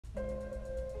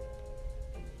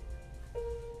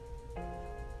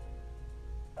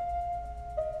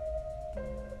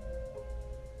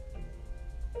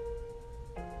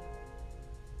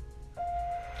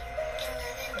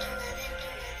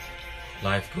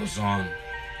Life goes on.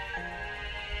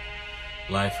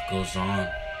 Life goes on.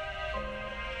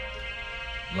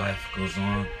 Life goes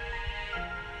on.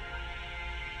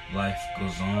 Life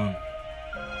goes on.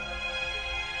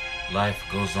 Life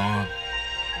goes on.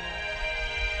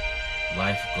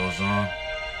 Life goes on.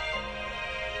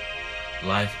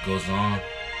 Life goes on.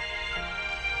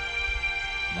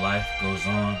 Life goes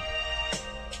on.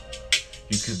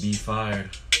 You could be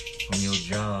fired from your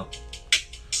job,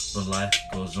 but life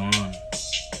goes on.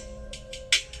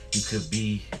 You could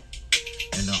be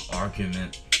in an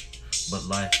argument, but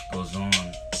life goes on.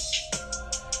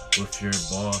 With your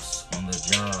boss on the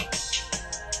job,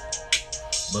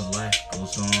 but life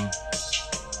goes on.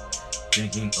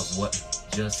 Thinking of what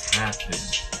just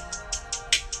happened,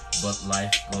 but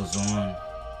life goes on.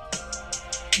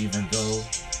 Even though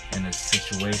in a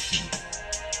situation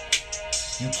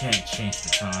you can't change the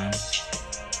time,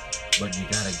 but you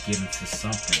gotta get into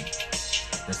something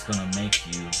that's gonna make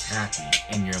you happy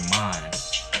in your mind.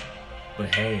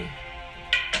 But hey,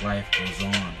 life goes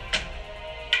on.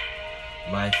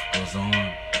 Life goes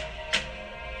on.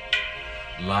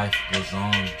 Life goes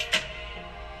on.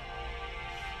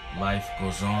 Life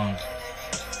goes on.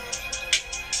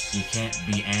 You can't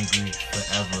be angry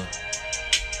forever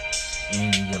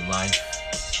in your life.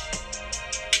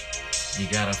 You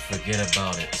gotta forget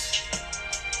about it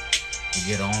and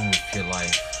get on with your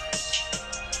life.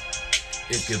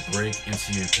 It could break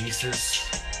into your pieces.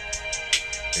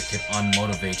 It could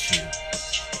unmotivate you.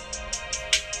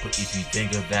 But if you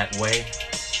think of that way,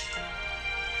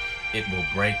 it will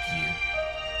break you.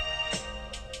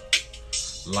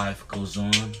 Life goes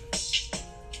on.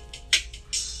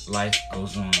 Life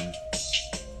goes on.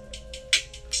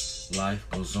 Life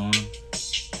goes on.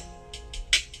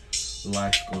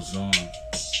 Life goes on.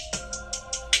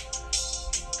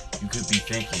 You could be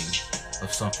thinking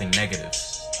of something negative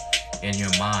in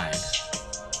your mind,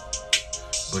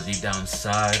 but deep down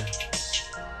inside,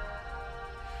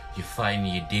 you're fighting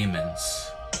your demons.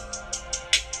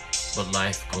 But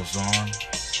life goes on.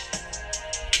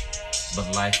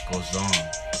 But life goes on.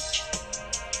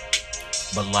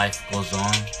 But life goes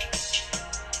on.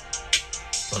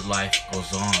 But life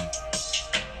goes on.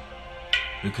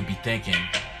 You could be thinking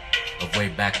of way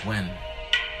back when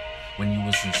you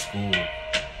was in school.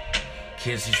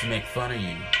 Kids used to make fun of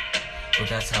you, but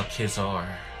that's how kids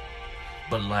are.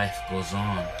 But life goes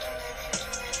on.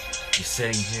 You're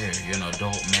sitting here, you're an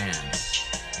adult man.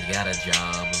 You got a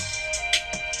job.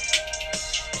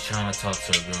 You're trying to talk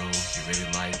to a girl you really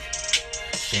like.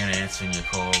 She ain't answering your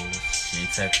calls. She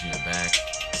ain't texting you back.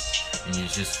 And you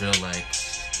just feel like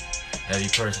every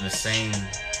person is same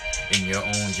in your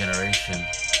own generation.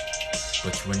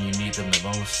 But when you need them the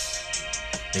most,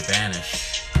 they vanish.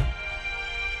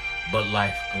 But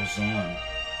life goes on.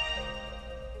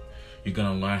 You're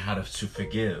gonna learn how to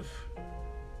forgive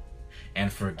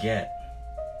and forget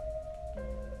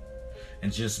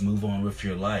and just move on with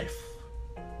your life.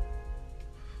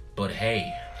 But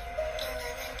hey,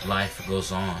 life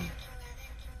goes on.